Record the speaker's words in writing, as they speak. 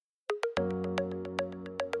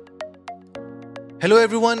Hello,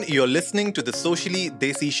 everyone. You're listening to the Socially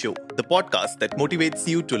Desi Show, the podcast that motivates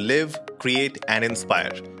you to live, create, and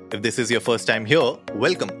inspire. If this is your first time here,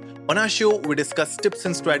 welcome. On our show, we discuss tips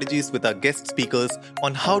and strategies with our guest speakers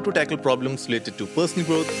on how to tackle problems related to personal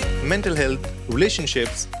growth, mental health,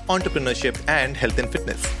 relationships, entrepreneurship, and health and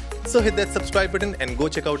fitness. So hit that subscribe button and go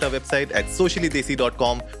check out our website at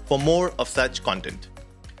sociallydesi.com for more of such content.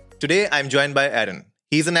 Today, I'm joined by Aaron.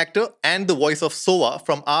 He's an actor and the voice of Sova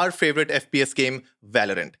from our favorite FPS game,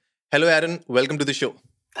 Valorant. Hello, Aaron. Welcome to the show.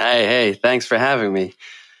 Hey, thanks for having me.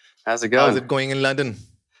 How's it going? How's it going in London?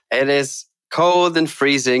 It is cold and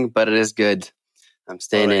freezing, but it is good. I'm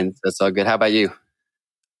staying in. That's all good. How about you?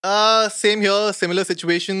 Same here. Similar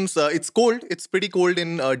situations. It's cold. It's pretty cold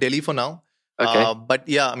in Delhi for now. Okay. But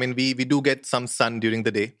yeah, I mean, we do get some sun during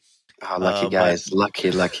the day. Oh, lucky guys. Lucky.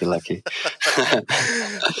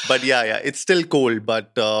 But yeah, it's still cold.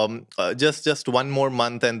 But just one more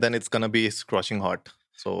month and then it's going to be scorching hot.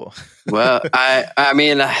 So Well, I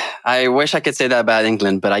mean, I wish I could say that about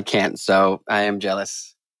England, but I can't. So I am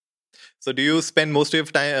jealous. So do you spend most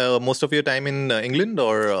of your time in England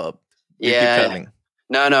or do you keep Yeah. traveling?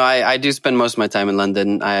 No, I do spend most of my time in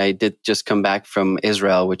London. I did just come back from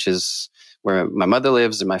Israel, which is where my mother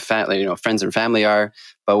lives and my family, friends and family are.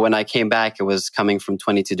 But when I came back, it was coming from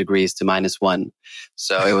 22 degrees to -1.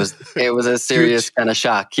 So it was a serious kind of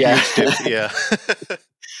shock. Yeah. Huge dip, yeah.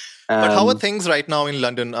 But how are things right now in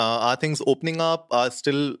London? Are things opening up? Are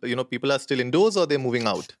still, people are still indoors or they're moving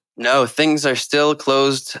out? No, things are still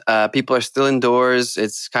closed. People are still indoors.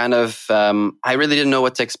 It's kind of, I really didn't know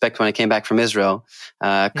what to expect when I came back from Israel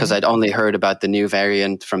because I'd only heard about the new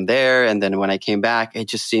variant from there. And then when I came back, it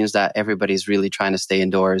just seems that everybody's really trying to stay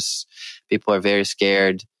indoors. People are very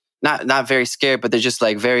scared. Not very scared, but they're just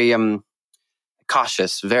like very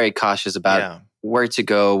very cautious about where to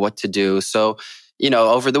go, what to do. So,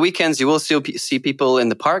 over the weekends, you will still see people in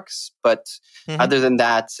the parks. But other than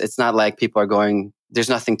that, it's not like people are going... There's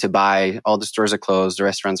nothing to buy. All the stores are closed. The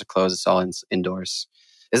restaurants are closed. It's all indoors.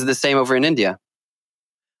 Is it the same over in India?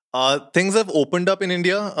 Things have opened up in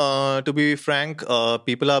India. To be frank,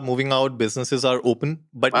 people are moving out. Businesses are open.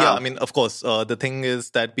 But Wow. yeah, I mean, of course, the thing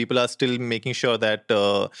is that people are still making sure that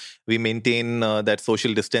we maintain that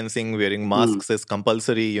social distancing. Wearing masks is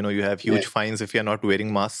compulsory. You have huge fines if you're not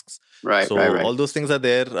wearing masks. Right. All those things are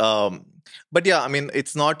there. But yeah, I mean,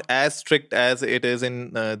 it's not as strict as it is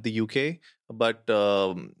in the UK. But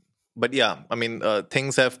yeah, I mean,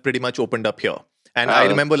 things have pretty much opened up here. And I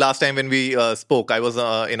remember last time when we spoke, I was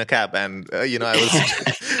in a cab and,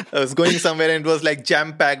 I was going somewhere and it was like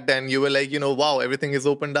jam packed and you were like, wow, everything is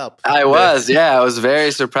opened up. I was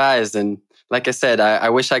very surprised. And like I said, I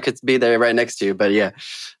wish I could be there right next to you. But yeah,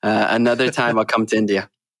 another time I'll come to India.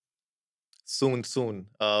 Soon.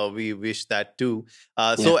 We wish that too.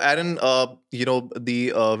 So Aaron,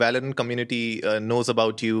 the Valorant community knows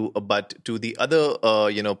about you, but to the other,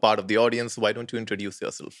 part of the audience, why don't you introduce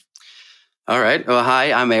yourself? All right. Well,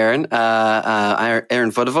 hi, I'm Aaron. I'm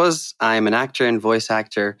Aaron Vodovoz. I'm an actor and voice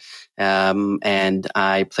actor, and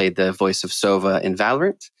I played the voice of Sova in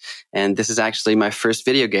Valorant. And this is actually my first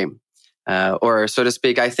video game. Or so to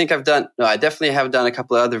speak, I definitely have done a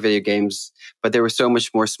couple of other video games, but they were so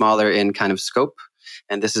much more smaller in kind of scope.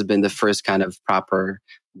 And this has been the first kind of proper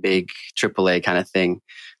big AAA kind of thing,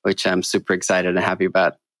 which I'm super excited and happy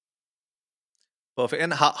about. Perfect.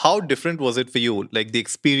 And how different was it for you? Like the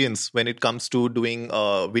experience when it comes to doing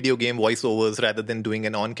video game voiceovers rather than doing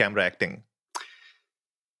an on-camera acting?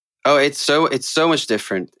 Oh, it's so much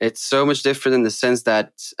different. It's so much different in the sense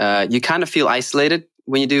that you kind of feel isolated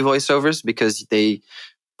when you do voiceovers because they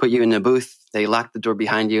put you in a booth. They lock the door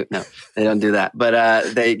behind you. No, they don't do that.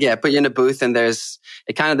 But they put you in a booth and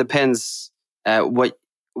it kind of depends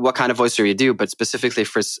what kind of voiceover you do. But specifically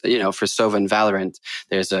for Sova and Valorant,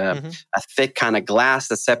 there's a thick kind of glass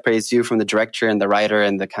that separates you from the director and the writer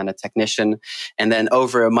and the kind of technician. And then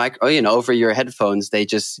over a mic, over your headphones, they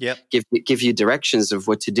just give you directions of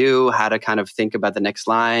what to do, how to kind of think about the next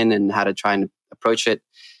line and how to try and approach it.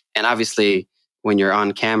 And obviously, when you're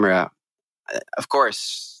on camera, of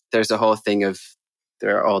course, there's a whole thing of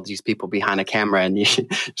there are all these people behind a camera and you're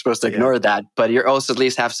supposed to ignore that. But you also at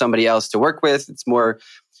least have somebody else to work with. It's more,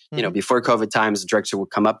 before COVID times, the director would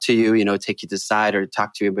come up to you, take you to the side or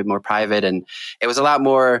talk to you a bit more private. And it was a lot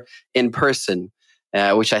more in person,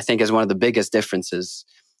 which I think is one of the biggest differences.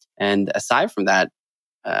 And aside from that,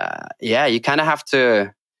 you kind of have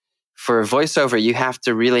to, for voiceover, you have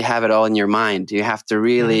to really have it all in your mind. You have to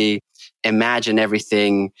really imagine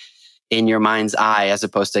everything in your mind's eye, as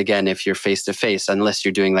opposed to, again, if you're face to face, unless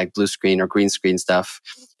you're doing like blue screen or green screen stuff.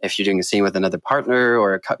 If you're doing a scene with another partner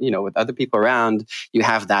or, with other people around, you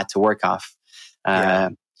have that to work off. Yeah.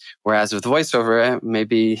 Whereas with voiceover,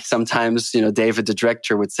 maybe sometimes, David, the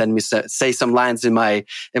director, would send me say some lines in my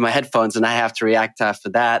headphones, and I have to react after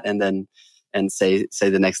that, and say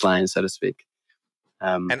the next line, so to speak.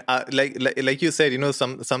 And like you said,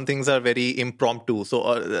 some things are very impromptu.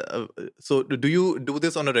 So do you do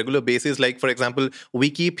this on a regular basis? Like, for example, we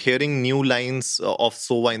keep hearing new lines of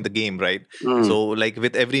Sova in the game, right? So like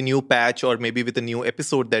with every new patch, or maybe with a new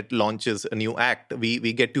episode that launches a new act,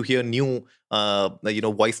 we get to hear new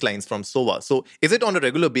voice lines from Sova. So is it on a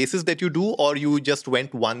regular basis that you do, or you just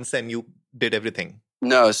went once and you did everything?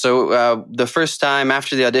 No. So the first time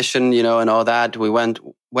after the audition, and all that, we went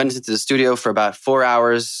into the studio for about 4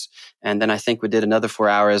 hours. And then I think we did another 4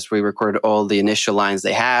 hours. We recorded all the initial lines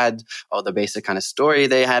they had, all the basic kind of story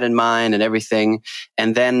they had in mind and everything.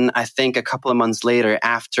 And then I think a couple of months later,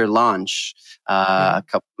 after launch,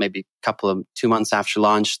 maybe 2 months after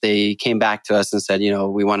launch, they came back to us and said,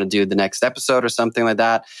 we want to do the next episode or something like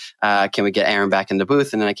that. Can we get Aaron back in the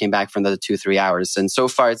booth? And then I came back for another 2-3 hours. And so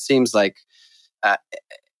far, it seems like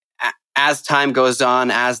as time goes on,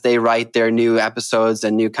 as they write their new episodes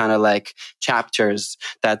and new kind of like chapters,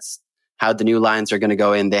 that's how the new lines are going to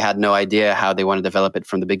go in. They had no idea how they want to develop it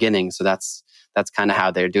from the beginning. So that's kind of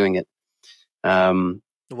how they're doing it. Wow.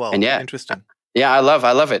 And Interesting. Yeah, I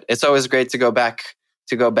love it. It's always great to go back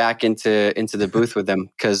into the booth with them,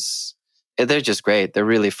 because they're just great. They're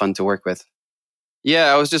really fun to work with.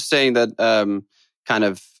 Yeah, I was just saying that kind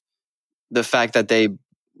of the fact that they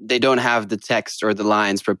don't have the text or the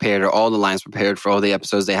lines prepared, or all the lines prepared for all the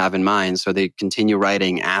episodes they have in mind. So they continue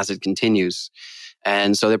writing as it continues.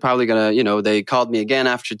 And so they're probably going to, they called me again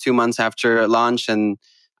after 2 months after launch. And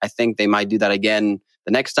I think they might do that again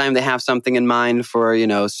the next time they have something in mind for,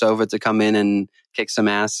 Sova to come in and kick some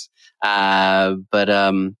ass. But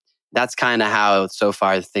that's kind of how so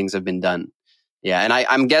far things have been done. Yeah. And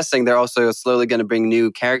I'm guessing they're also slowly going to bring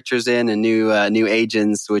new characters in and new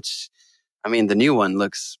agents, which, I mean, the new one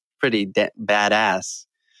looks pretty badass.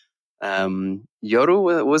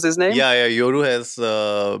 Yoru was his name? Yeah. Yoru has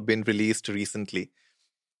been released recently.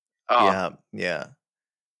 Oh. Yeah.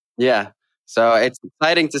 So it's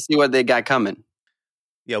exciting to see what they got coming.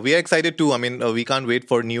 Yeah, we are excited too. I mean, we can't wait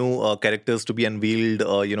for new characters to be unveiled,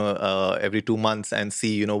 every 2 months, and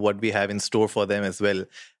see, what we have in store for them as well.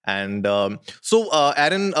 And so,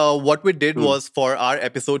 Aaron, what we did was, for our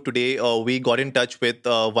episode today, we got in touch with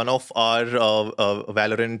one of our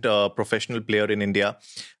Valorant professional player in India,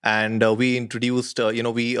 and we introduced,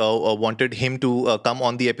 we wanted him to come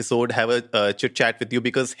on the episode, have a chit chat with you,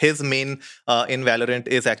 because his main in Valorant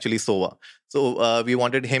is actually Sova. So we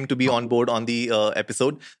wanted him to be on board on the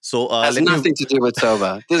episode. So has nothing to do with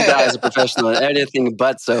Sova. This guy is a professional at anything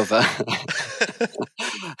but Sova.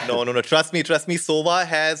 No. Trust me. Sova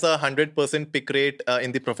has 100% pick rate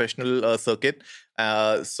in the professional circuit.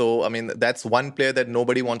 So I mean, that's one player that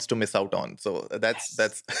nobody wants to miss out on. So that's.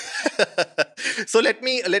 So let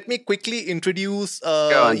me quickly introduce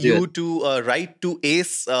you to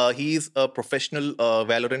Rite2Ace. He's a professional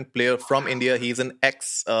Valorant player from India. He's an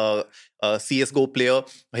ex CSGO player.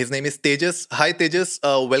 His name is Tejas. Hi Tejas,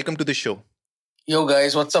 welcome to the show. Yo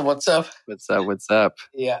guys, what's up? What's up?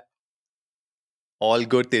 Yeah. All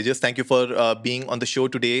good, Tejas. Thank you for being on the show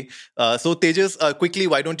today. So Tejas, quickly,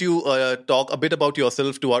 why don't you talk a bit about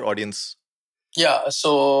yourself to our audience? Yeah,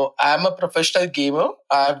 so I'm a professional gamer.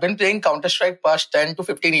 I've been playing Counter-Strike past 10 to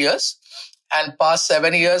 15 years and past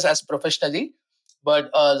 7 years as professionally.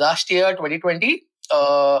 But last year, 2020,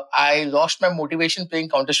 I lost my motivation playing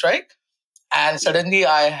Counter-Strike. And suddenly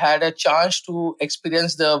I had a chance to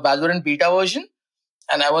experience the Valorant beta version.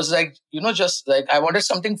 And I was like, just like I wanted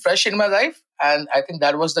something fresh in my life. And I think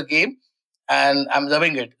that was the game. And I'm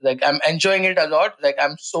loving it. Like, I'm enjoying it a lot. Like,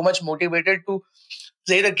 I'm so much motivated to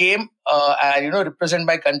play the game and, represent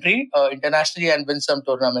my country internationally and win some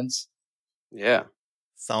tournaments. Yeah.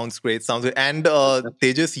 Sounds great. And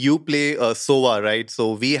Tejas, you play Sova, right?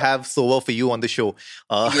 So we have Sova for you on the show.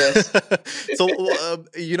 Yes. So,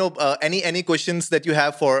 any questions that you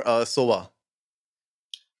have for Sova?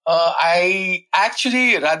 I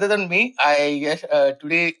actually, rather than me,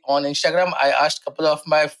 today on Instagram, I asked a couple of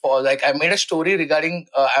I made a story regarding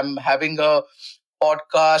I'm having a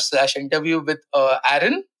podcast / interview with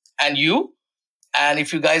Aaron and you. And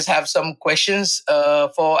if you guys have some questions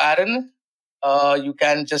for Aaron, you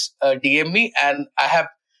can just DM me. And I have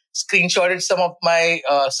screenshotted some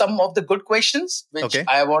of the good questions which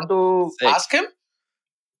I want to ask him.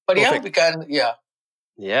 But Perfect. Yeah, we can.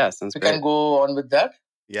 Yeah, sounds we great. can go on with that.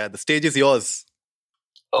 Yeah, the stage is yours.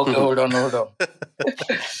 Okay, hold on.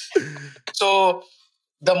 So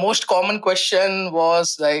the most common question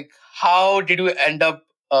was like, how did you end up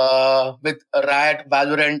with Riot,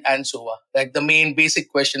 Valorant, and SOA? Like the main basic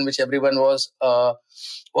question which everyone was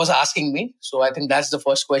asking me. So I think that's the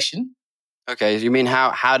first question. Okay, you mean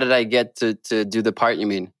how did I get to do the part? You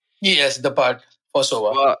mean? Yes, the part for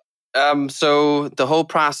SOA. Well, so the whole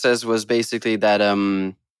process was basically that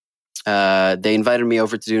they invited me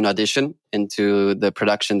over to do an audition into the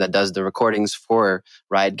production that does the recordings for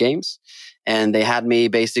Riot Games. And they had me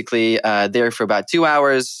basically there for about 2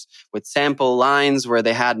 hours with sample lines where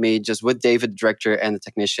they had me just with David, the director, and the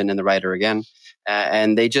technician and the writer again.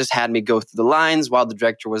 And they just had me go through the lines while the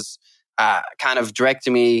director was kind of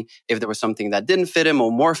directing me if there was something that didn't fit him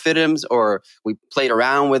or more fit him, or we played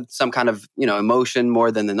around with some kind of, emotion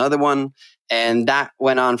more than another one. And that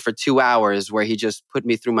went on for 2 hours where he just put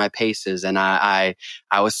me through my paces, and I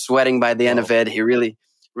was sweating by the end of it. He really,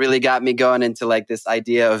 really got me going into like this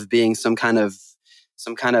idea of being some kind of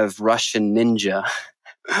Russian ninja.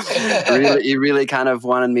 He really kind of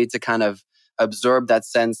wanted me to kind of absorb that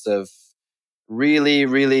sense of really,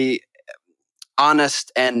 really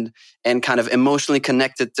honest and kind of emotionally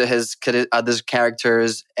connected to his other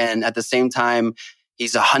characters, and at the same time,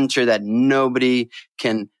 he's a hunter that nobody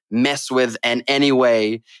can mess with in any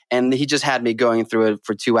way. And he just had me going through it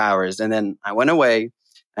for 2 hours, and then I went away,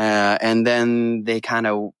 and then they kind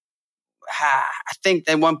of. I think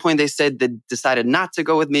at one point they said they decided not to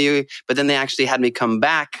go with me, but then they actually had me come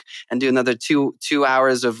back and do another two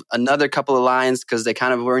hours of another couple of lines because they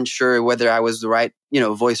kind of weren't sure whether I was the right,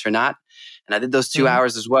 voice or not. And I did those 2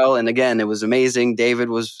 hours as well. And again, it was amazing. David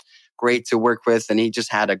was great to work with, and he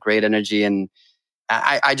just had a great energy. And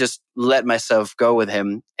I just let myself go with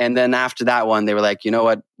him. And then after that one, they were like, you know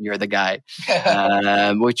what? You're the guy,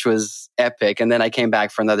 which was epic. And then I came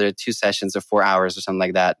back for another 2 sessions of 4 hours or something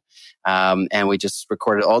like that. And we just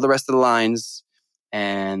recorded all the rest of the lines.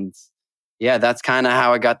 And yeah, that's kind of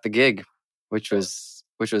how I got the gig, which was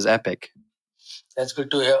epic. That's good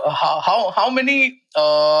to hear. How many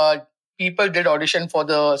people did audition for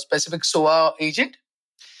the specific SOA agent?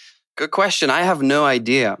 Good question. I have no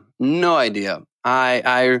idea. No idea.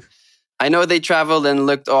 I know they traveled and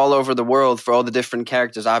looked all over the world for all the different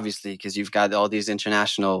characters, obviously, because you've got all these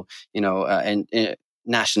international, and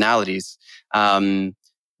nationalities.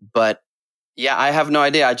 But yeah, I have no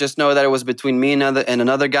idea. I just know that it was between me and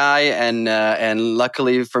another guy, and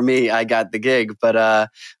luckily for me, I got the gig. But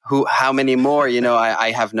how many more?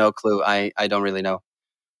 I have no clue. I don't really know.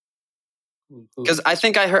 Because I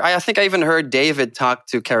think I even heard David talk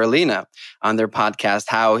to Carolina on their podcast,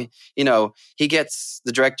 how, he gets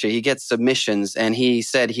the director, he gets submissions, and he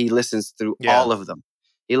said he listens through all of them.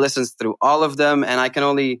 He listens through all of them, and I can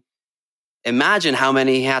only imagine how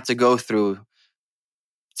many he had to go through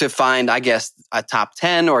to find, I guess, a top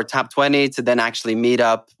 10 or top 20 to then actually meet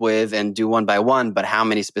up with and do one by one. But how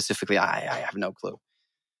many specifically, I have no clue.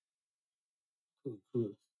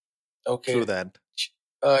 Okay. Through that.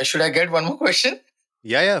 Should I get one more question?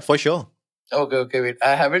 Yeah, for sure. Okay, wait.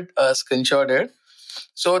 I have it screenshotted.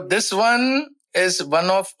 So this one is one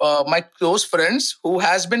of my close friends who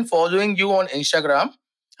has been following you on Instagram.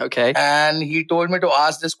 Okay. And he told me to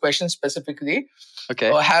ask this question specifically.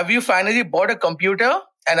 Okay. Have you finally bought a computer?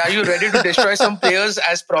 And are you ready to destroy some players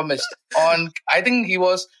as promised? I think you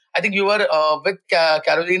were with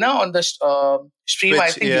Carolina on the stream. Twitch,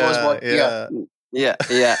 I think he was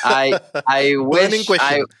Yeah. I wish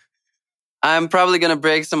question. I'm probably going to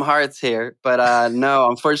break some hearts here, but no,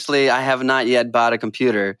 unfortunately, I have not yet bought a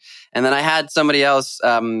computer. And then I had somebody else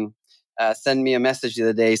send me a message the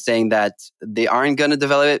other day saying that they aren't going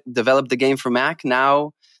to develop the game for Mac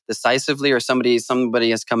now decisively, or somebody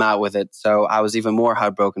has come out with it. So I was even more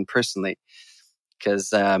heartbroken personally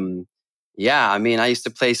because, I used to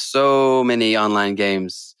play so many online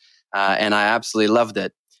games and I absolutely loved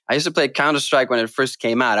it. I used to play Counter-Strike when it first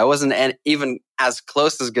came out. I wasn't even as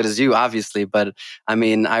close as good as you, obviously, but I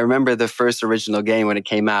remember the first original game when it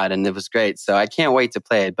came out and it was great. So I can't wait to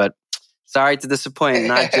play it, but sorry to disappoint.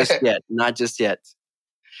 Not just yet.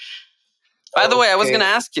 By the way, I was going to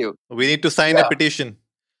ask you. We need to sign a petition.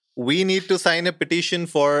 We need to sign a petition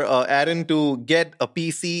for Aaron to get a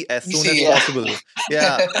PC as soon as possible.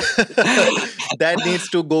 Yeah. That needs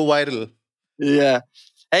to go viral. Yeah.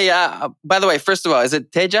 Hey, by the way, first of all, is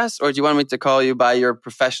it Tejas, or do you want me to call you by your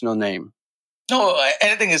professional name? No,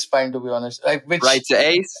 anything is fine, to be honest. Like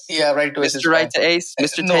Rite2Ace? Yeah, Rite2Ace is fine. Mr. Rite2Ace?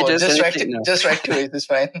 Mr. Tejas? Just Rite2Ace is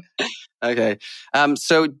fine. Okay.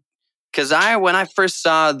 So, because when I first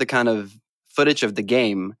saw the kind of footage of the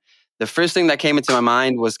game, the first thing that came into my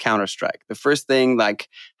mind was Counter-Strike. The first thing, like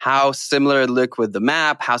how similar it looked with the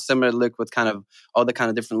map, how similar it looked with kind of all the kind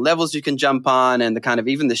of different levels you can jump on, and the kind of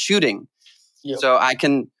even the shooting. Yep. So I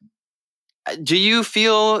can Do you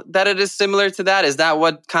feel that it is similar to that? Is that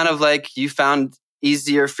what kind of like you found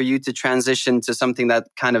easier for you to transition to something that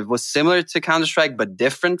kind of was similar to Counter-Strike but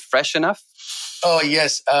different, fresh enough? Oh,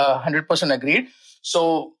 yes, 100% agreed.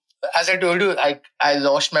 So, as I told you, I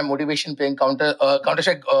lost my motivation playing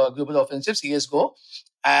Counter-Strike Global Offensive, CSGO.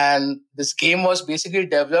 And this game was basically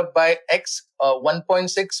developed by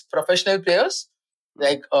 1.6 professional players,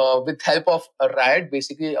 like with help of Riot.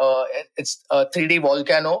 Basically, it's a 3D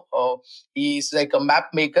Volcano. He's like a map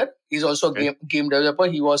maker. He's also a game developer.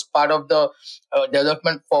 He was part of the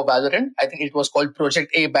development for Valorant. I think it was called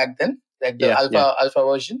Project A back then, like the alpha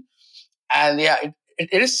version. And yeah,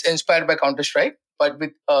 it is inspired by Counter-Strike, but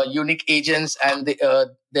with unique agents and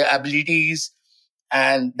their abilities.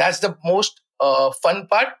 And that's the most fun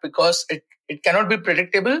part, because it cannot be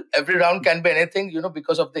predictable. Every round can be anything,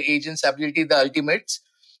 because of the agent's ability, the ultimates.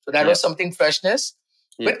 So that was something freshness.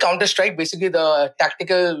 With Counter-Strike, basically the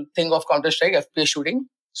tactical thing of Counter-Strike, FPS shooting.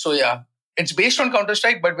 So yeah, it's based on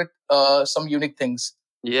Counter-Strike, but with some unique things.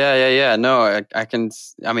 Yeah. No,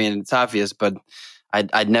 I mean, it's obvious, but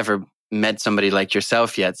I'd never met somebody like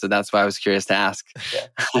yourself yet, so that's why I was curious to ask.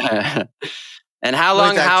 Yeah. And how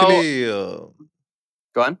long? Go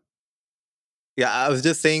on. Yeah, I was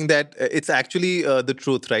just saying that it's actually the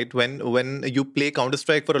truth, right? When you play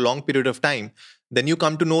Counter-Strike for a long period of time, then you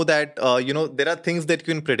come to know that there are things that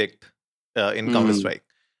you can predict in Counter-Strike.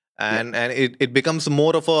 And it becomes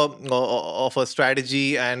more of a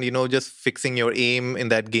strategy and just fixing your aim in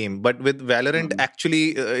that game. But with Valorant,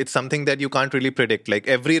 actually, it's something that you can't really predict. Like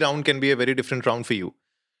every round can be a very different round for you.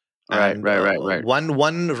 Right.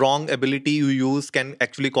 One wrong ability you use can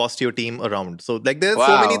actually cost your team a round. So like there's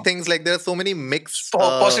so many things. Like there are so many mixed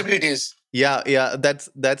possibilities. Yeah.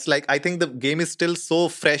 That's like, I think the game is still so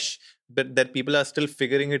fresh that people are still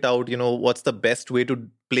figuring it out. What's the best way to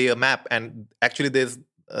play a map, and actually there's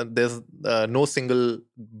no single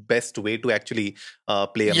best way to actually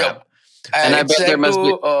play a map. And I bet there must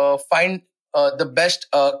be find the best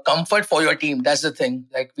comfort for your team. That's the thing.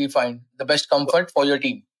 Like we find the best comfort for your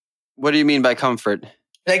team. What do you mean by comfort?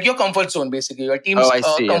 Like your comfort zone, basically your team's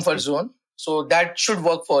comfort zone. So that should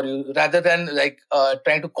work for you, rather than like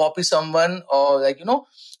trying to copy someone, or like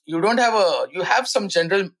you have some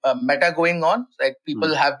general meta going on. Like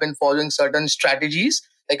people have been following certain strategies,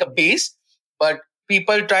 like a base, but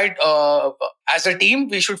people tried as a team,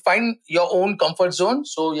 we should find your own comfort zone.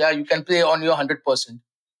 So yeah, you can play on your 100%.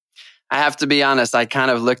 I have to be honest, I kind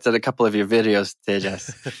of looked at a couple of your videos,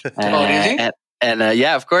 Tejas. Oh, really? And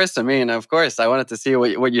yeah, of course. I mean, of course, I wanted to see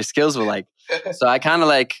what your skills were like. So I kind of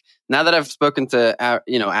like, now that I've spoken to,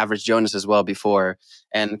 Average Jonas as well before,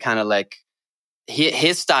 and kind of like,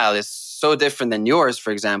 his style is so different than yours, for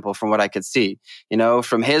example, from what I could see.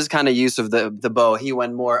 From his kind of use of the bow, he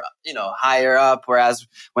went more, higher up. Whereas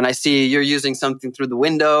when I see you're using something through the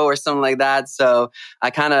window or something like that. So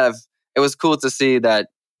it was cool to see that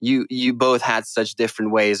you both had such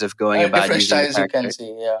different ways of going about different using styles. You can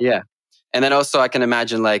see, yeah. And then also I can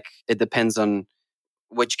imagine like it depends on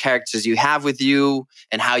which characters you have with you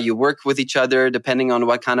and how you work with each other, depending on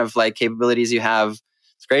what kind of like capabilities you have.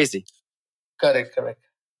 It's crazy. Correct.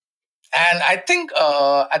 And I think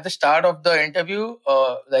at the start of the interview,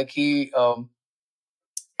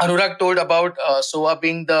 Anurag told about Sova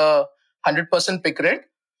being the 100% pick rate.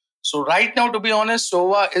 So right now, to be honest,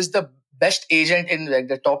 Sova is the best agent in like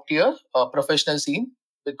the top tier professional scene,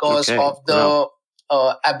 because of the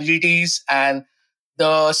abilities and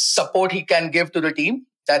the support he can give to the team.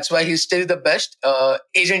 That's why he's still the best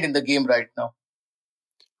agent in the game right now.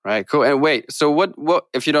 Right, cool. And wait, so what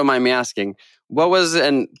if you don't mind me asking, what was,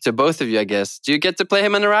 and to both of you, I guess, do you get to play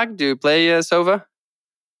him in Iraq? Do you play Sova?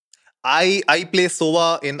 I play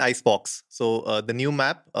Sova in Icebox. So the new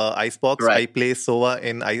map, Icebox, I play Sova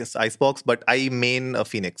in Icebox, but I main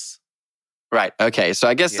Phoenix. Right. Okay. So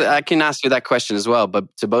I guess I can ask you that question as well, but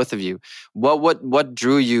to both of you, what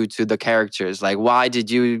drew you to the characters? Like, why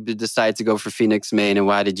did you decide to go for Phoenix main, and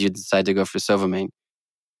why did you decide to go for Sova main?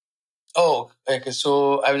 Oh, okay.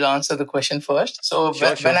 So I will answer the question first. So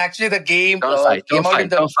when actually the game came out in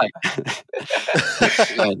the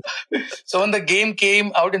so when the game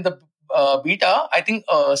came out in the beta, I think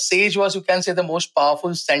Sage was, you can say, the most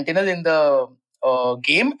powerful sentinel in the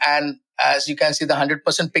game, and as you can see, the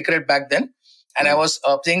 100% pick rate back then. And I was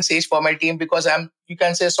playing Sage for my team because I'm, you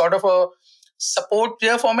can say, sort of a support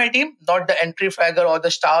player for my team, not the entry fragger or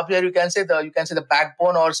the star player. You can say the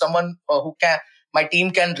backbone, or someone who can, my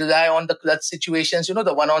team can rely on the clutch situations. The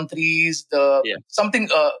 1-on-3s, something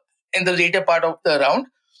in the later part of the round.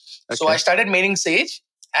 Okay. So I started maining Sage,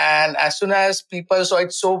 and as soon as people saw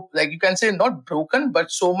it, so like you can say not broken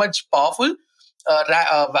but so much powerful,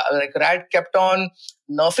 Rad kept on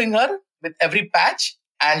nerfing her with every patch,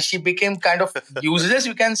 and she became kind of useless,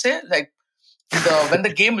 you can say. Like when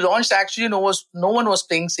the game launched, actually no one was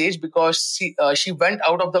playing Sage because she went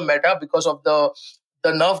out of the meta because of the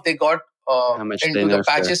nerf they got How much into the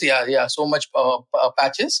patches. Yeah, so much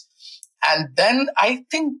patches. And then I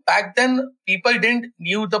think back then people didn't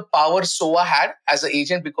knew the power Sova had as an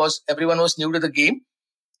agent because everyone was new to the game,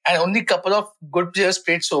 and only a couple of good players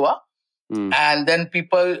played Sova. And then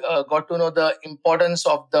people got to know the importance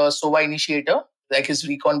of the Sova initiator, like his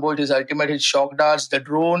recon bolt, his ultimate, his shock darts, the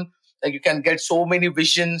drone. Like you can get so many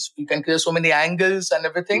visions, you can clear so many angles and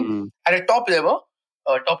everything at a top level.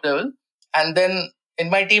 And then in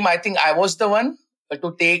my team, I think I was the one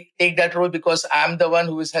to take that role because I'm the one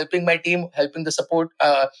who is helping my team, helping the support,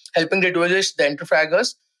 helping the duelists, the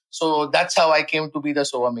interfraggers. So that's how I came to be the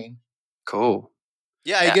Sova main. Cool.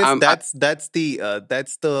 Yeah, I guess that's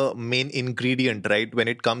the main ingredient, right? When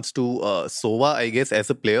it comes to Sova, I guess as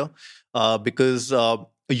a player, because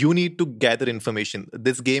you need to gather information.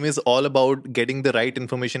 This game is all about getting the right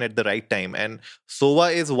information at the right time, and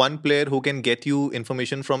Sova is one player who can get you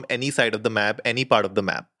information from any side of the map, any part of the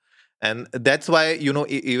map. And that's why,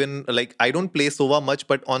 even like I don't play Sova much,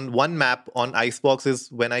 but on one map on Icebox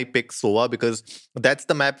is when I pick Sova because that's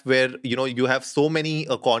the map where, you have so many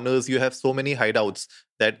corners, you have so many hideouts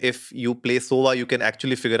that if you play Sova, you can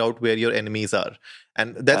actually figure out where your enemies are.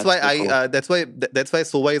 And that's why that's why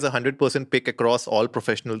Sova is 100% pick across all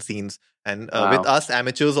professional scenes. And with us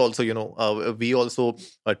amateurs also, we also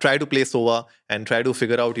try to play Sova and try to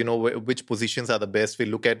figure out, which positions are the best. We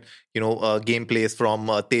look at, gameplays from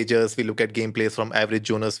Tejas. We look at gameplays from average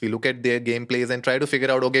Jonas. We look at their gameplays and try to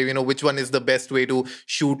figure out, okay, which one is the best way to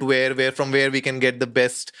shoot from where we can get the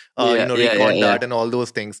best, recon dart and all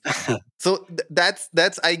those things. So that's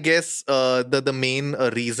I guess the main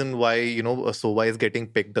reason why Sova is getting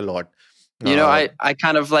picked a lot. I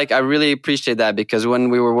kind of I really appreciate that because when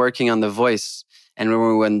we were working on the voice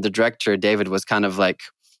and when the director David was kind of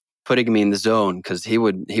putting me in the zone because he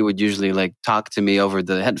would usually talk to me over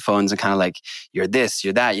the headphones and kind of you're this,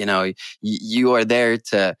 you're that, you are there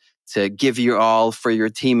to give your all for your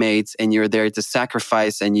teammates and you're there to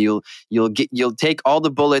sacrifice and you'll take all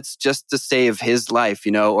the bullets just to save his life,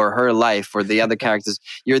 or her life or the other characters.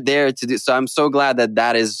 You're there to do. So I'm so glad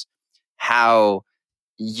that is how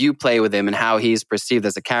you play with him and how he's perceived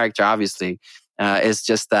as a character. Obviously, it's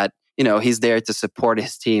just that, he's there to support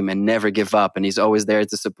his team and never give up. And he's always there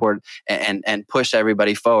to support and push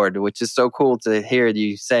everybody forward, which is so cool to hear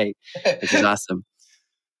you say, which is awesome.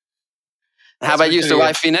 How about you? So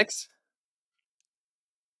why Phoenix?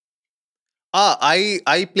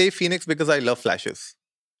 I play Phoenix because I love flashes.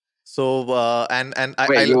 So I'm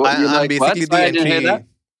basically the entry.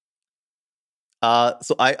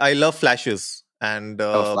 So I love flashes, and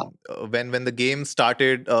when the game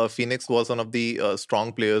started, Phoenix was one of the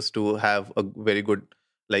strong players to have a very good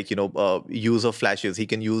use of flashes. He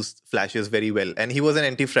can use flashes very well, and he was an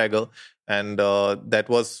anti-fragger, and that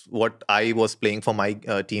was what I was playing for my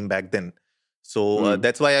team back then. So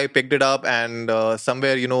that's why I picked it up, and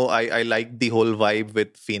somewhere, I liked the whole vibe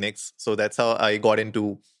with Phoenix. So that's how I got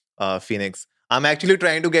into Phoenix. I'm actually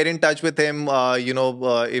trying to get in touch with him.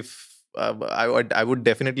 If I would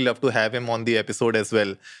definitely love to have him on the episode as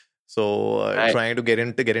well. So trying to get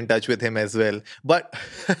in touch with him as well. But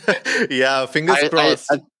yeah, fingers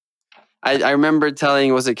crossed. I remember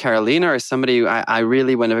telling, was it Carolina or somebody? I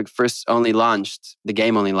really, when it first the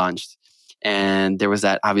game only launched. And there was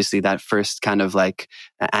that first kind of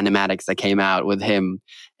animatics that came out with him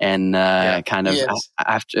and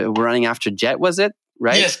after running after Jet, was it?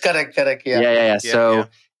 Right? Yes, correct. Yeah. So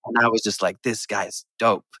and I was just this guy's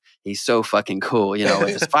dope. He's so fucking cool, with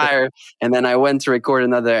his fire. And then I went to record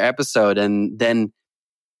another episode and then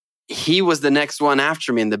he was the next one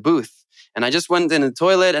after me in the booth. And I just went in the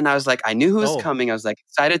toilet and I was I knew who was coming. I was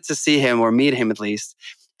excited to see him or meet him at least.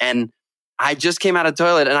 And I just came out of the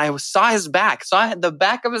toilet and I saw his back. Saw the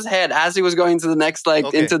back of his head as he was going to the next,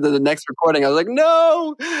 into the next recording. I was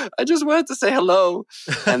no, I just wanted to say hello.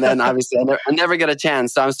 And then obviously I never get a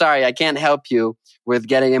chance. So I'm sorry, I can't help you with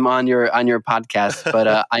getting him on your podcast.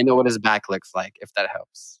 But I know what his back looks like, if that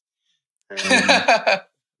helps.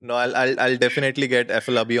 No, I'll definitely get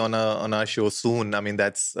Afolabi on our show soon. I mean,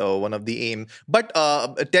 that's one of the aim. But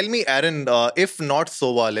tell me, Aaron, if not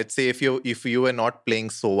Sova, let's say if you were not playing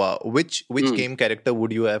Sova, which game character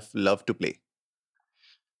would you have loved to play?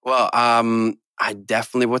 Well, I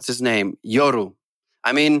definitely, what's his name? Yoru.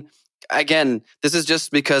 I mean, again, this is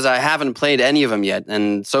just because I haven't played any of them yet,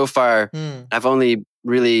 and so far I've only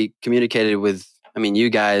really communicated with I mean, you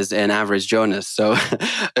guys and Average Jonas, so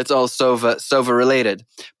it's all Sova related.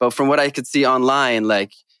 But from what I could see online,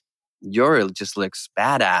 like, Uriel just looks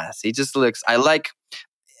badass. He just looks, I like,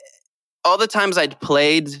 all the times I'd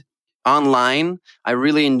played online, I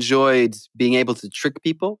really enjoyed being able to trick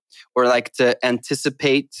people or like to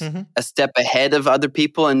anticipate a step ahead of other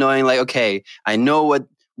people and knowing like, okay, I know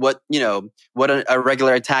what a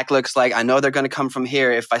regular attack looks like. I know they're going to come from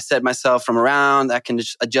here. If I set myself from around, I can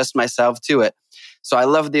just adjust myself to it. So I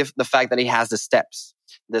love the fact that he has the steps,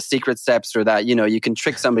 the secret steps, or that, you can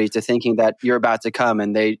trick somebody to thinking that you're about to come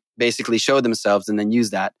and they basically show themselves and then use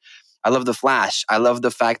that. I love the flash. I love the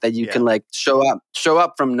fact that you can like show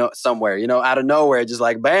up from somewhere, out of nowhere, just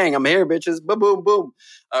like, bang, I'm here, bitches, boom, boom, boom,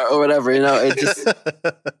 or whatever.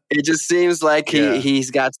 It just seems like he's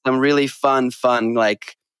got some really fun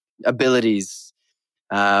like abilities.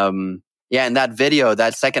 And that video,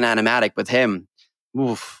 that second animatic with him,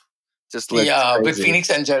 just looks crazy. With Phoenix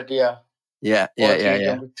and Jet, Yeah.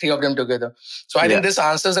 Three of them together. So I think this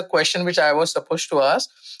answers a question which I was supposed to ask.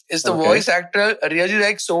 Is the voice actor really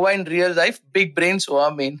like Sova in real life? Big brain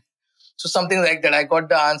Sova, So something like that. I got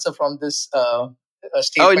the answer from this statement.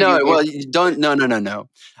 Oh, no. Well, you don't. No.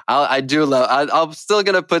 I'm still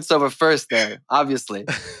going to put Sova first there, obviously.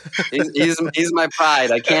 he's my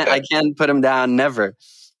pride. I can't put him down, never.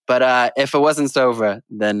 But if it wasn't Sova,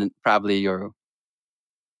 then probably Yoru.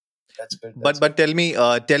 That's good. But tell me,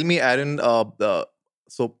 Aaron.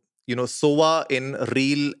 So Sova in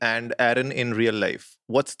real and Aaron in real life.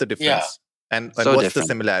 What's the difference? Yeah. And so what's different.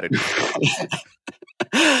 the similarity?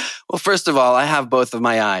 Well, first of all, I have both of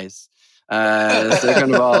my eyes.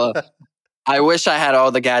 Second of all, I wish I had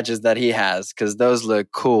all the gadgets that he has because those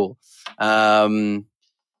look cool. I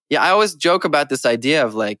always joke about this idea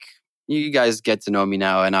of like, you guys get to know me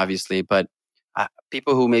now, and obviously, but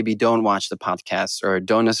people who maybe don't watch the podcast or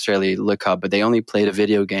don't necessarily look up, but they only played a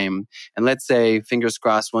video game. And let's say, fingers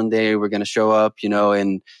crossed, one day we're going to show up,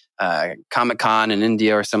 in Comic-Con in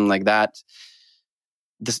India or something like that.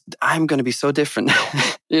 I'm going to be so different.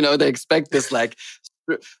 They expect this like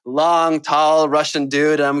long, tall Russian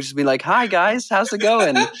dude. And I'm just be like, hi guys, how's it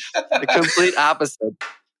going? The complete opposite.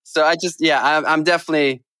 So I'm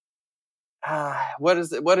definitely, what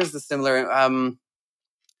is the similar,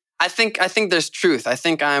 I think there's truth. I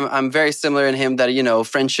think I'm very similar in him that,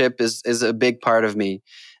 friendship is a big part of me,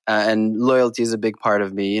 and loyalty is a big part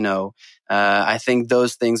of me. I think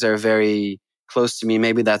those things are very close to me.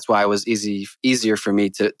 Maybe that's why it was easier for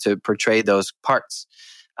me to portray those parts.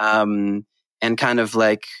 And kind of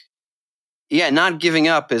like, not giving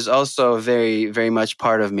up is also very, very much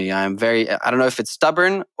part of me. I don't know if it's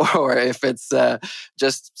stubborn or if it's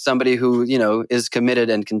just somebody who, is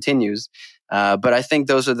committed and continues. But I think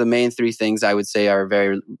those are the main three things I would say are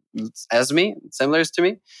very similar to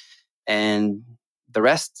me. And the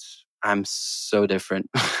rest, I'm so different.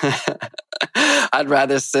 I'd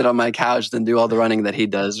rather sit on my couch than do all the running that he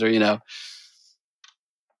does, or.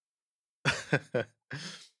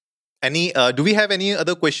 Do we have any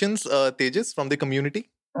other questions, Tejas, from the community?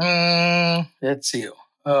 Let's see.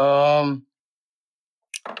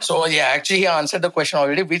 So actually he answered the question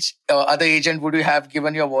already. Which other agent would you have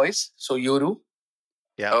given your voice? So Yoru.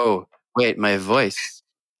 Yeah. Oh, wait, my voice.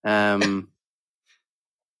 My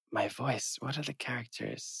voice. What are the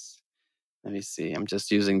characters? Let me see. I'm just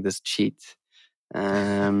using this cheat.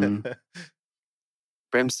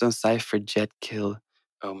 Brimstone, Cypher, Jet, Kill,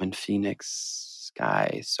 Omen, Phoenix,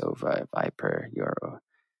 Sky, Sova, Viper, Yoru.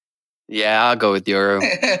 Yeah, I'll go with Yoru.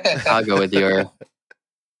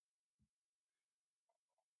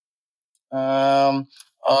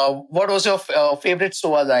 What was your favorite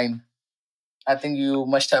Sova line? I think you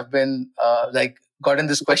must have been gotten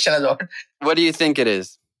this question a lot. What do you think it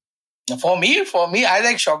is? For me, I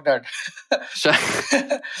like Shock Dart.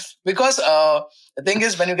 Because the thing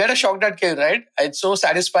is, when you get a Shock Dart kill, right, it's so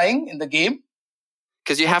satisfying in the game.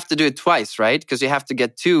 Because you have to do it twice, right? Because you have to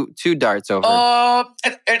get two darts over.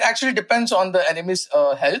 It actually depends on the enemy's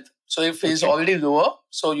health. So if he's already lower,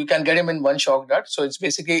 so you can get him in one Shock Dart. So it's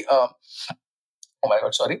basically,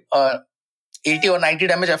 80 or 90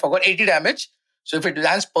 damage. I forgot, 80 damage. So if it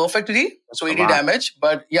lands perfectly, so 80 damage.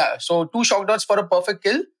 But so 2 Shock Darts for a perfect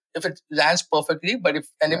kill if it lands perfectly. But if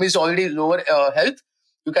enemy is already lower health,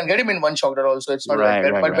 you can get him in one Shock Dart also. It's not like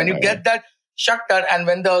that. But when you get that Shock Dart and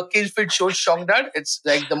when the kill feed shows Shock Dart, it's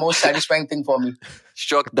like the most satisfying thing for me.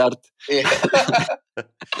 Shock Dart. Yeah.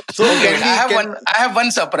 So I have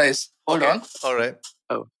one surprise. Hold on. All right.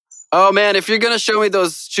 Oh man, if you're gonna show me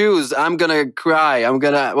those shoes, I'm gonna cry. Not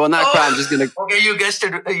cry. I'm just gonna. Okay, you guessed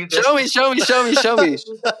it. Show me.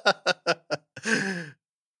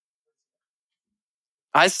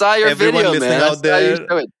 I saw your Everyone video, listening man. I out saw you there,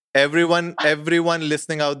 show it. everyone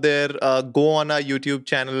listening out there, go on our YouTube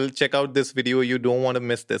channel, check out this video. You don't want to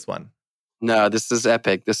miss this one. No, this is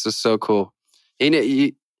epic. This is so cool.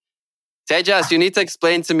 Tejas, you need to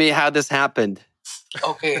explain to me how this happened.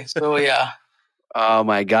 Okay, so yeah. Oh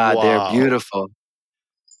my God, they're Wow. beautiful.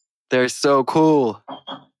 They're so cool.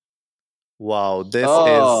 Wow, this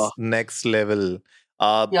Oh. is next level.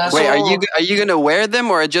 Yeah, Wait, are so- you gonna wear them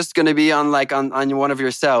or just gonna be on on one of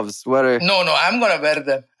yourselves? What are? No, I'm gonna wear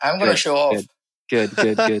them. I'm gonna Good, show off. Good.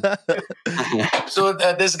 So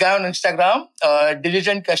this guy on Instagram,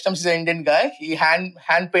 Diligent Customs, is an Indian guy. He hand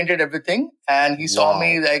painted everything, and he saw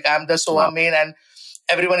me like I'm the SOA main, and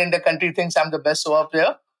everyone in the country thinks I'm the best SOA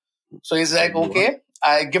player. So he's like, okay,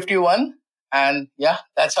 I gift you one, and yeah,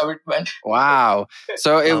 that's how it went. Wow.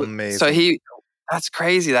 So Amazing. that's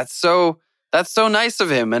crazy. That's so nice of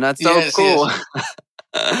him, and that's so cool.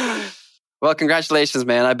 Yes. Well, congratulations,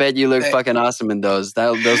 man. I bet you look fucking awesome in those.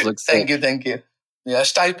 Those look sick. Thank you. Yeah,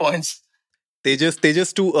 style points.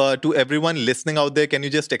 Tejas, to everyone listening out there, can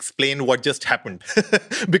you just explain what just happened?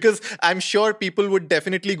 Because I'm sure people would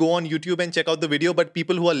definitely go on YouTube and check out the video, but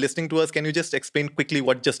people who are listening to us, can you just explain quickly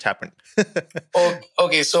what just happened?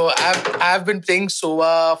 Okay, so I've been playing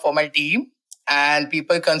SOA for my team, and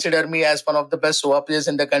people consider me as one of the best SOA players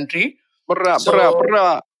in the country.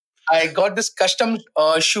 Brah. I got this custom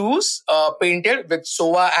shoes painted with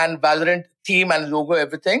SOA and Valorant theme and logo,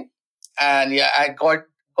 everything. And yeah, I got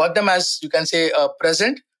them as, you can say, a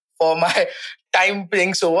present for my time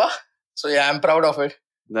playing SOA. So yeah, I'm proud of it.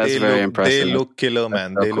 That's very impressive. They look killer,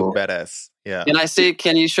 man. So they cool. Look badass. Yeah.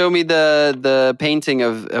 Can you show me the painting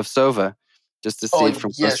of Sova? Just to see it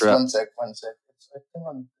from closer up. One sec. It's, I think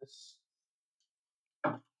on this.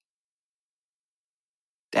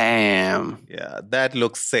 Damn. Yeah, that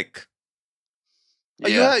looks sick.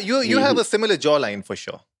 Yeah. You have a similar jawline for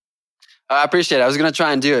sure. I appreciate it. I was going to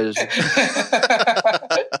try and do it.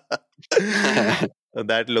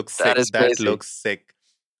 That looks sick. That looks sick.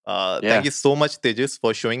 Thank you so much, Tejas,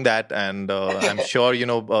 for showing that. And I'm sure,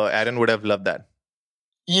 Aaron would have loved that.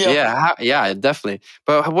 Yeah, definitely.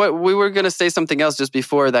 But what we were going to say something else just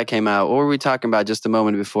before that came out. What were we talking about just a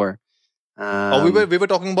moment before? We were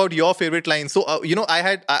talking about your favorite line. So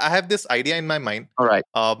I have this idea in my mind. All right.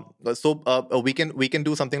 We can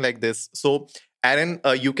do something like this. So Aaron,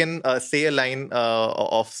 you can say a line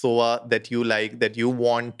of SOA that you like, that you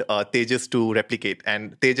want Tejas to replicate,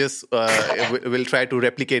 and Tejas will try to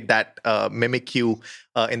replicate that, mimic you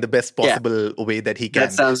in the best possible way that he can.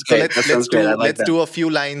 That sounds great. Let's do a few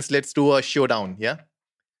lines. Let's do a showdown. Yeah.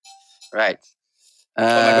 Right. Oh my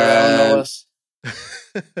God, I'm nervous.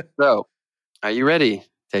 So, are you ready,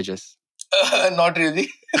 Tejas? Not really.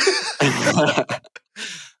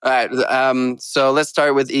 All right. So let's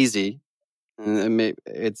start with easy.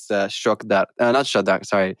 It's Shokdar. Not Shokdar,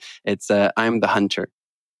 sorry. It's I'm the hunter.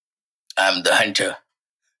 I'm the hunter.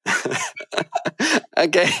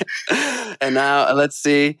 Okay. And now let's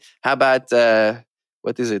see. How about,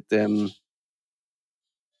 what is it?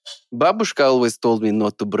 Babushka always told me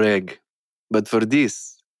not to brag. But for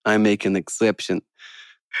this, I make an exception.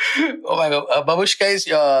 Oh my God. Babushka is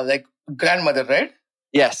your grandmother, right?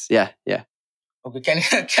 Yes. Yeah. Okay.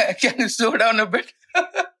 Can you slow down a bit?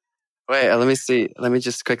 Wait, let me see. Let me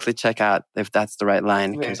just quickly check out if that's the right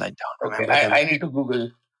line, because I don't remember. I need to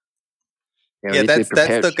Google. Yeah, that's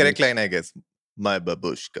the correct line, I guess. My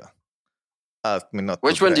babushka. Ask me not.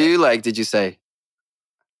 Which one do you like, did you say?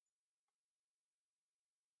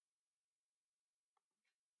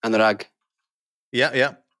 Anurag.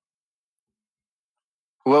 Yeah.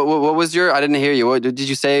 What was your? I didn't hear you. What did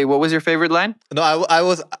you say? What was your favorite line? No, I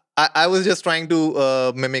was just trying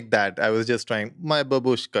to mimic that. I was just trying. My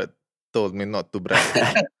babushka told me not to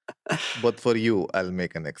brag, but for you, I'll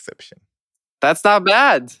make an exception. That's not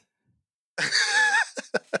bad.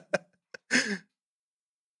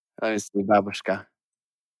 Let me see, babushka.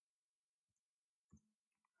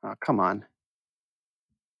 Oh, come on.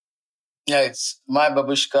 Yeah, it's my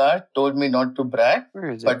babushka told me not to brag, Where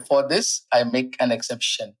is it? but for this, I make an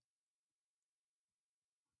exception.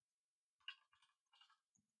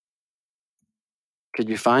 Could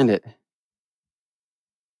you find it?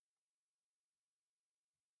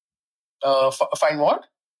 Find what?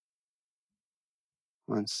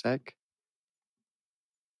 One sec.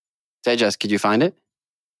 Tejas, could you find it?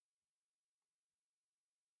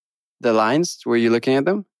 The lines? Were you looking at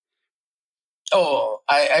them? Oh,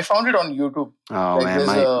 I found it on YouTube. Oh man,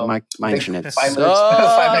 my internet. 5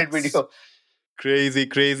 minute video.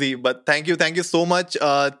 Crazy. But thank you so much,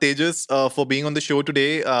 Tejas, for being on the show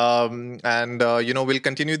today. And we'll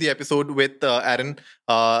continue the episode with Aaron.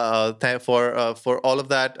 For all of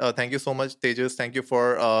that, thank you so much, Tejas. Thank you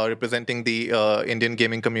for representing the Indian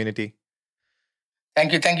gaming community.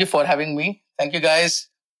 Thank you for having me. Thank you, guys.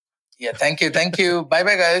 Yeah, thank you. Bye,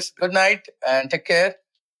 guys. Good night and take care.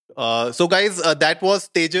 So guys, that was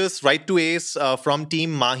Tejas Rite2Ace from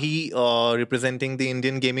Team Mahi, representing the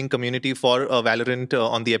Indian gaming community for Valorant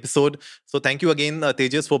on the episode. So thank you again,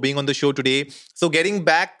 Tejas, for being on the show today. So getting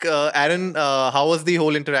back, Aaron, how was the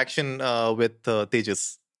whole interaction with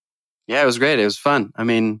Tejas? Yeah, it was great. It was fun. I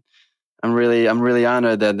mean, I'm really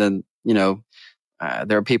honored that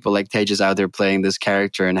there are people like Tejas out there playing this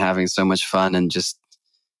character and having so much fun and just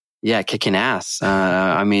kicking ass.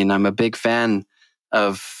 I mean, I'm a big fan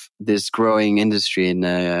of this growing industry, and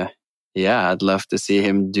I'd love to see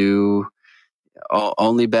him do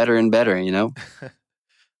only better and better.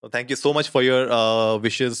 Well, thank you so much for your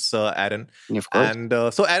wishes, Aaron. Of course. And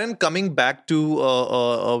so, Aaron, coming back to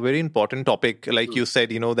a very important topic, like you said,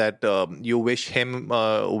 that you wish him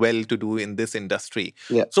well to do in this industry.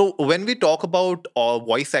 Yeah. So, when we talk about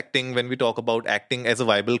voice acting, when we talk about acting as a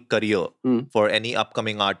viable career for any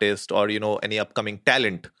upcoming artist or, any upcoming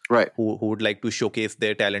talent, right, who would like to showcase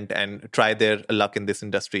their talent and try their luck in this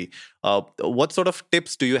industry, what sort of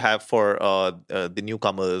tips do you have for the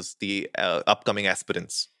newcomers, the upcoming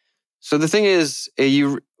aspirants? So the thing is,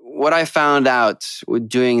 what I found out with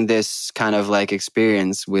doing this kind of like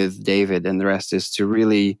experience with David and the rest is to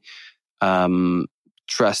really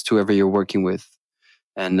trust whoever you're working with,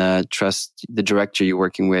 and trust the director you're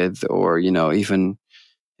working with, or even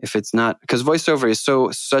if it's not, because voiceover is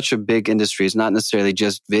such a big industry. It's not necessarily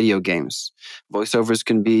just video games. Voiceovers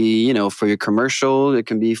can be, for your commercial. It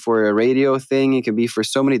can be for a radio thing. It can be for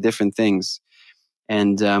so many different things.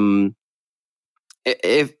 And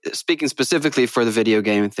if speaking specifically for the video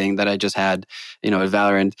game thing that I just had, at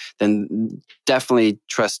Valorant, then definitely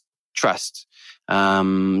trust. Trust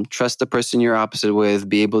the person you're opposite with.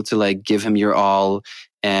 Be able to like give him your all,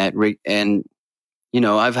 and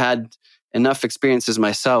I've had enough experiences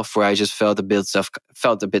myself where I just felt a bit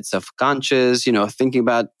self-conscious, thinking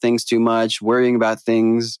about things too much, worrying about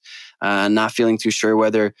things, not feeling too sure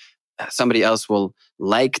whether somebody else will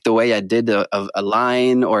like the way I did a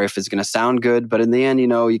line or if it's going to sound good. But in the end,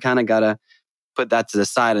 you kind of got to put that to the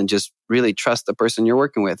side and just really trust the person you're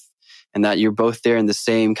working with, and that you're both there in the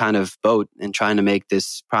same kind of boat and trying to make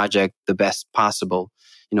this project the best possible,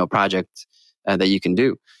 project that you can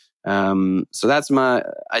do. So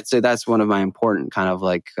I'd say that's one of my important kind of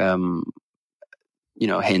like,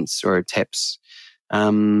 hints or tips.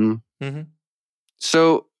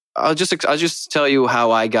 So I'll just tell you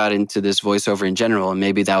how I got into this voiceover in general, and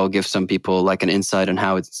maybe that will give some people like an insight on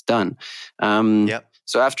how it's done.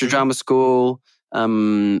 So after drama school,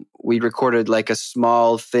 we recorded like a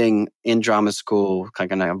small thing in drama school,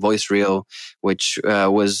 kind of like a voice reel, which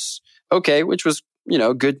was okay, which was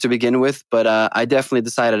good to begin with, but I definitely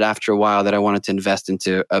decided after a while that I wanted to invest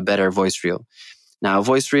into a better voice reel. Now, a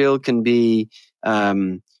voice reel can be,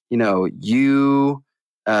 you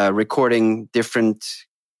recording different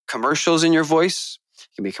commercials in your voice. It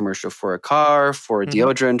can be a commercial for a car, for a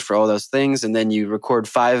deodorant, for all those things, and then you record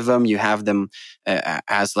 5 of them. You have them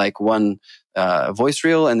as like one voice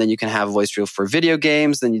reel, and then you can have a voice reel for video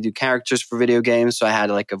games. Then you do characters for video games. So I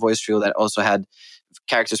had like a voice reel that also had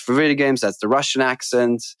characters for video games. That's the Russian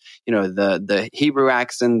accent, the Hebrew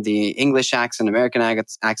accent, the English accent, American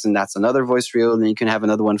accent. That's another voice reel. And then you can have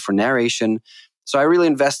another one for narration. So I really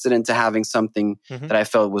invested into having something that I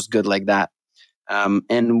felt was good like that.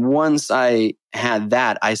 And once I had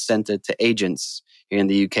that, I sent it to agents here in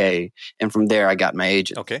the UK. And from there, I got my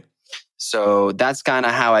agent. Okay. So that's kind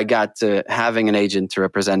of how I got to having an agent to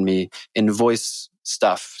represent me in voice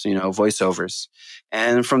stuff, voiceovers.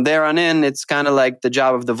 And from there on in, it's kind of like the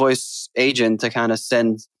job of the voice agent to kind of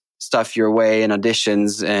send stuff your way in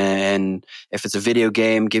auditions. And if it's a video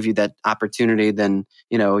game, give you that opportunity, then,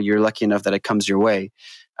 you're lucky enough that it comes your way.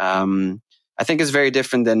 I think it's very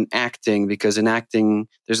different than acting, because in acting,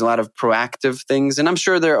 there's a lot of proactive things. And I'm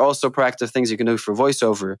sure there are also proactive things you can do for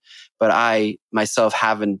voiceover. But I myself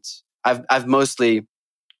I've mostly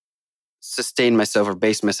sustain myself or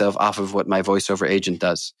base myself off of what my voiceover agent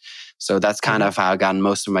does. So that's kind of how I got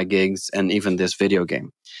most of my gigs and even this video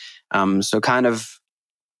game. So kind of,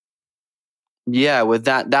 with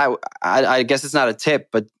that I guess it's not a tip,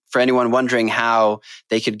 but for anyone wondering how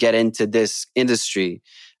they could get into this industry,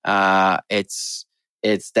 it's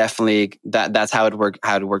definitely that's how it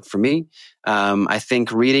worked for me. I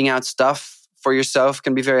think reading out stuff for yourself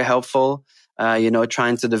can be very helpful.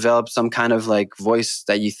 trying to develop some kind of like voice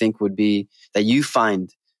that you think would be, that you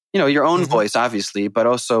find, your own voice, obviously, but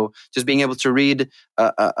also just being able to read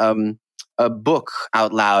a book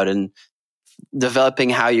out loud and developing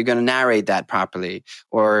how you're going to narrate that properly,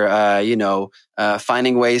 or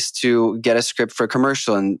finding ways to get a script for a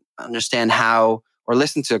commercial and understand how, or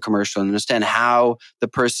listen to a commercial and understand how the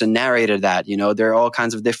person narrated that. There are all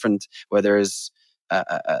kinds of different, whether it's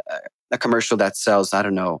a commercial that sells, I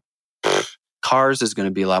don't know, cars, is going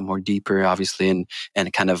to be a lot more deeper, obviously,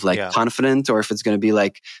 and kind of like confident. Or if it's going to be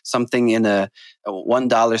like something in a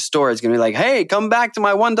 $1 store, it's going to be like, hey, come back to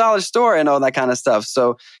my $1 store, and all that kind of stuff.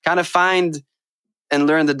 So kind of find and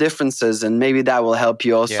learn the differences, and maybe that will help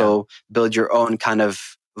you also build your own kind of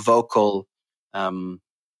vocal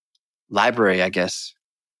library, I guess.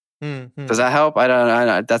 Does that help? I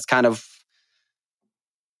don't. That's kind of.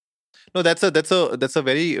 No, that's a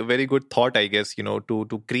very, very good thought, I guess,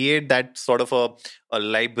 to create that sort of a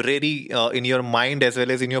library in your mind as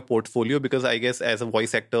well as in your portfolio, because I guess as a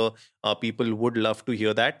voice actor, people would love to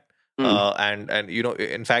hear that. And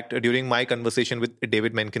in fact, during my conversation with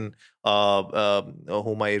David Mencken,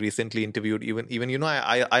 whom I recently interviewed, even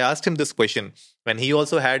I asked him this question, and he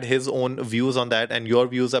also had his own views on that. And your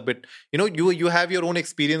views a bit, you have your own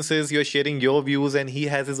experiences, you're sharing your views, and he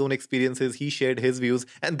has his own experiences, he shared his views,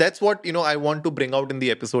 and that's what I want to bring out in the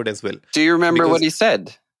episode as well. Do you remember what he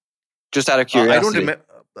said? Just out of curiosity. I don't remember.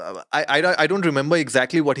 I don't remember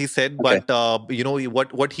exactly what he said, okay.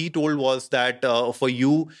 But what he told was that for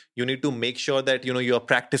you need to make sure that you're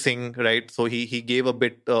practicing, right? So he gave a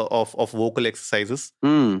bit of vocal exercises.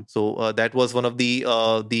 So that was one of the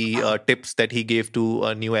tips that he gave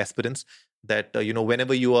to new aspirants, that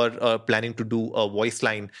whenever you are planning to do a voice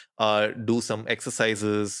line, do some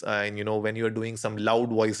exercises, and when you're doing some loud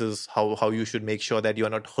voices, how you should make sure that you are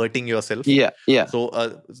not hurting yourself.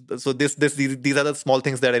 So these are the small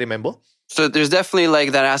things that I remember. So there's definitely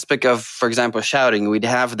like that aspect of, for example, shouting. We'd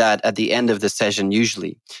have that at the end of the session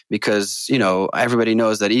usually, because everybody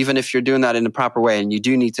knows that even if you're doing that in a proper way, and you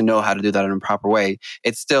do need to know how to do that in a proper way,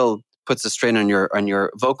 it still puts a strain on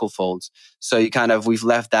your vocal folds. So we've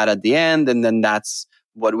left that at the end, and then that's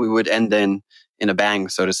what we would end in a bang,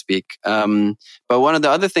 so to speak. But one of the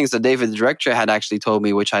other things that David, the director, had actually told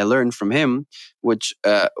me, which I learned from him, which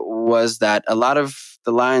was that a lot of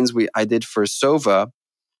the lines I did for Sova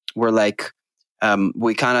were like,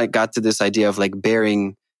 we kind of got to this idea of like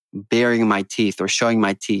baring my teeth, or showing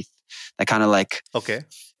my teeth. That kind of like, okay,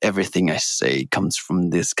 everything I say comes from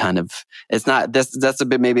this kind of, it's not, that's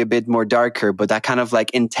maybe a bit more darker, but that kind of like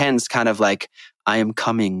intense, kind of like, I am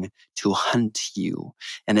coming to hunt you.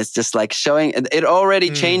 And it's just like showing, it already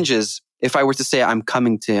changes. If I were to say, I'm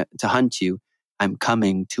coming to hunt you, I'm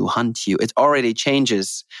coming to hunt you, it already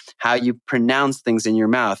changes how you pronounce things in your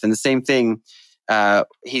mouth. And the same thing,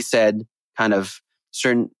 he said, kind of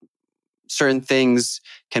certain things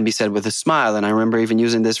can be said with a smile. And I remember even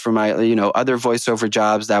using this for my, other voiceover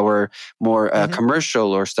jobs that were more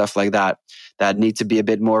commercial or stuff like that need to be a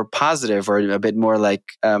bit more positive, or a bit more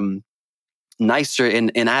like nicer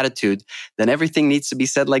in attitude. Then everything needs to be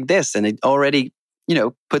said like this. And it already,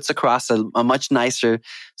 puts across a much nicer.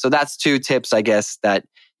 So that's 2 tips, I guess, that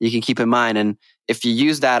you can keep in mind. And if you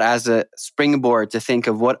use that as a springboard to think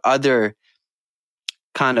of what other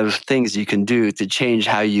kind of things you can do to change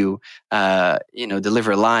how you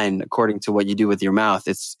deliver a line according to what you do with your mouth,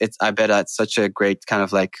 it's I bet that's such a great kind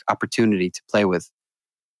of like opportunity to play with.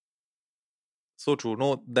 So true.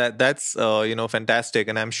 No, that's fantastic,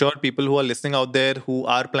 and I'm sure people who are listening out there who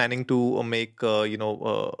are planning to make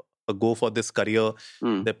a go for this career,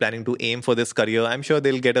 they're planning to aim for this career, I'm sure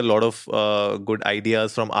they'll get a lot of good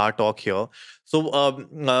ideas from our talk here. So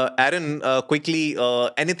Aaron, quickly,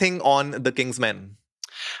 anything on The Kingsman?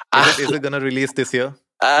 Is it going to release this year?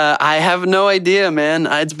 I have no idea, man.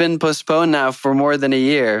 It's been postponed now for more than a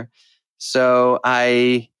year. So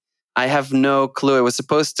I have no clue. It was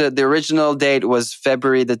supposed to, the original date was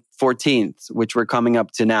February the 14th, which we're coming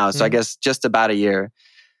up to now. So I guess just about a year.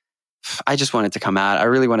 I just want it to come out. I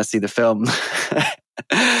really want to see the film.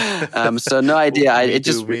 So no idea.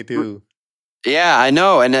 Me too. Yeah, I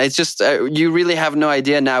know. And it's just, you really have no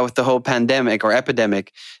idea now with the whole pandemic or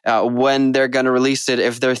epidemic, when they're going to release it,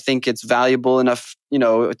 if they think it's valuable enough,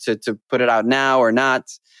 to put it out now or not.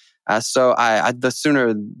 So the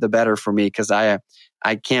sooner the better for me, because I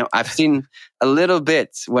can't, I've seen a little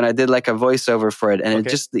bit when I did like a voiceover for it, and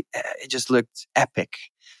it just looked epic.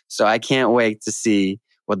 So I can't wait to see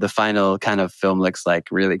what the final kind of film looks like.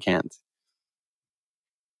 Really can't.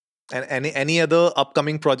 And any other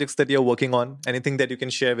upcoming projects that you're working on? Anything that you can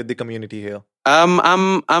share with the community here?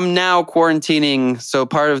 I'm now quarantining. So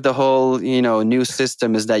part of the whole new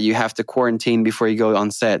system is that you have to quarantine before you go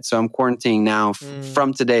on set. So I'm quarantining now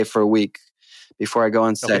from today for a week before I go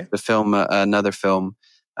on set to film another film,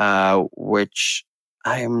 which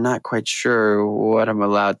I am not quite sure what I'm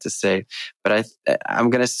allowed to say, but I'm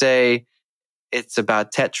gonna say it's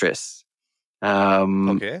about Tetris.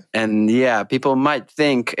 And yeah, people might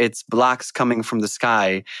think it's blocks coming from the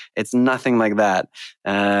sky. It's nothing like that.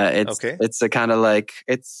 It's a kind of like,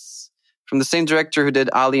 it's from the same director who did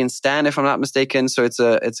Ali and Stan, if I'm not mistaken. So it's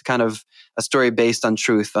a kind of a story based on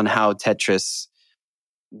truth on how Tetris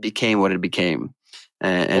became what it became.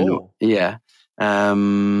 Yeah.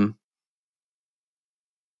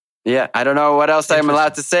 Yeah, I don't know what else I'm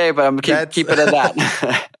allowed to say, but I'm keep it at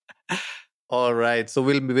that. All right, so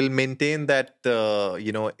we'll maintain that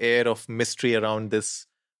air of mystery around this.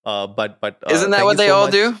 But isn't that what they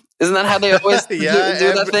all do? Isn't that how they always do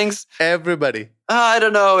the things? Everybody. I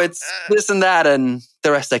don't know. It's this and that, and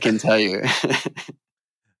the rest I can tell you.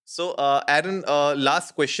 So, Aaron,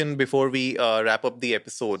 last question before we wrap up the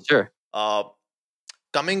episode. Sure.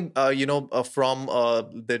 Coming, from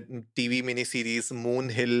the TV miniseries Moon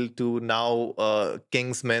Hill to now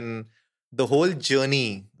Kingsman. The whole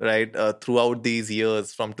journey, right, throughout these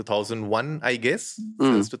years from 2001, I guess,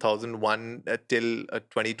 since 2001 till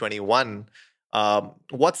 2021.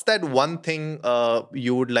 What's that one thing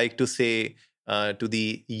you would like to say to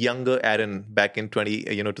the younger Aaron back in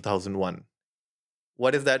 2001?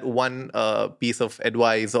 What is that one piece of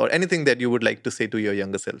advice or anything that you would like to say to your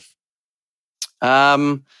younger self?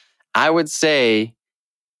 I would say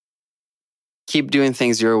keep doing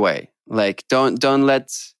things your way. Like don't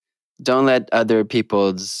let other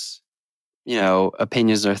people's,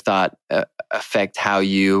 opinions or thought affect how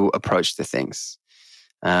you approach the things.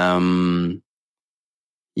 I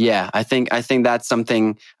think that's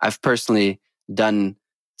something I've personally done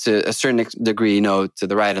to a certain degree, to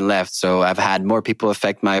the right and left. So I've had more people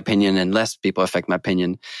affect my opinion and less people affect my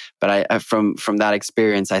opinion. But I from that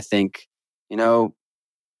experience, I think,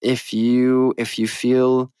 if you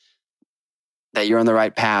feel that you're on the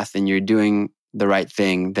right path and you're doing the right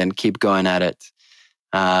thing, then keep going at it.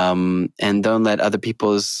 And don't let other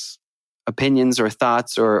people's opinions or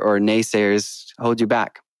thoughts or naysayers hold you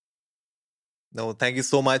back. No, thank you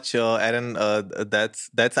so much, Aaron.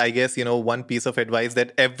 That's I guess, one piece of advice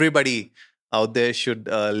that everybody out there should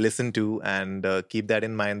listen to and keep that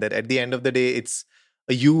in mind, that at the end of the day, it's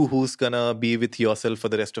you who's gonna be with yourself for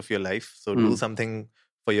the rest of your life. So do something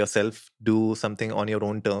for yourself, do something on your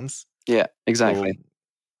own terms. Yeah, exactly. So,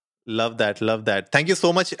 love that. Thank you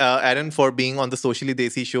so much, Aaron, for being on the Socially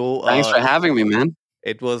Desi show. Thanks for having me, man.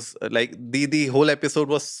 It was like the whole episode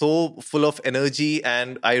was so full of energy,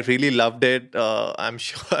 and I really loved it. I'm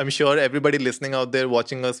sure everybody listening out there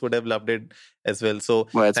watching us would have loved it as well. So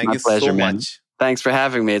it's thank my you pleasure, so man. much. Thanks for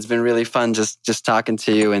having me. It's been really fun just talking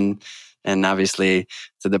to you and obviously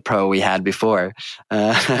to the pro we had before.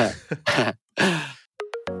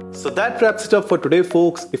 So that wraps it up for today,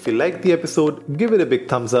 folks. If you liked the episode, give it a big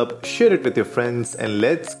thumbs up, share it with your friends, and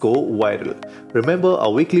let's go viral. Remember,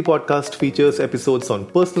 our weekly podcast features episodes on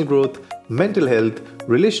personal growth, mental health,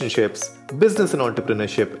 relationships, business and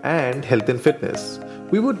entrepreneurship, and health and fitness.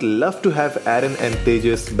 We would love to have Aaron and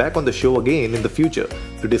Tejas back on the show again in the future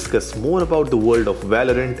to discuss more about the world of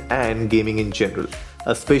Valorant and gaming in general.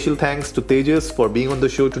 A special thanks to Tejas for being on the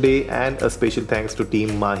show today, and a special thanks to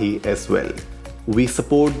Team Mahi as well. We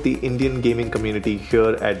support the Indian gaming community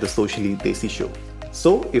here at the Socially Desi Show.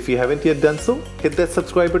 So, if you haven't yet done so, hit that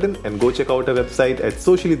subscribe button and go check out our website at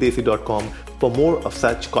sociallydesi.com for more of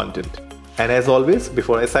such content. And as always,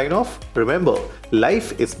 before I sign off, remember,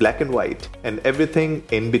 life is black and white and everything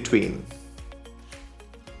in between.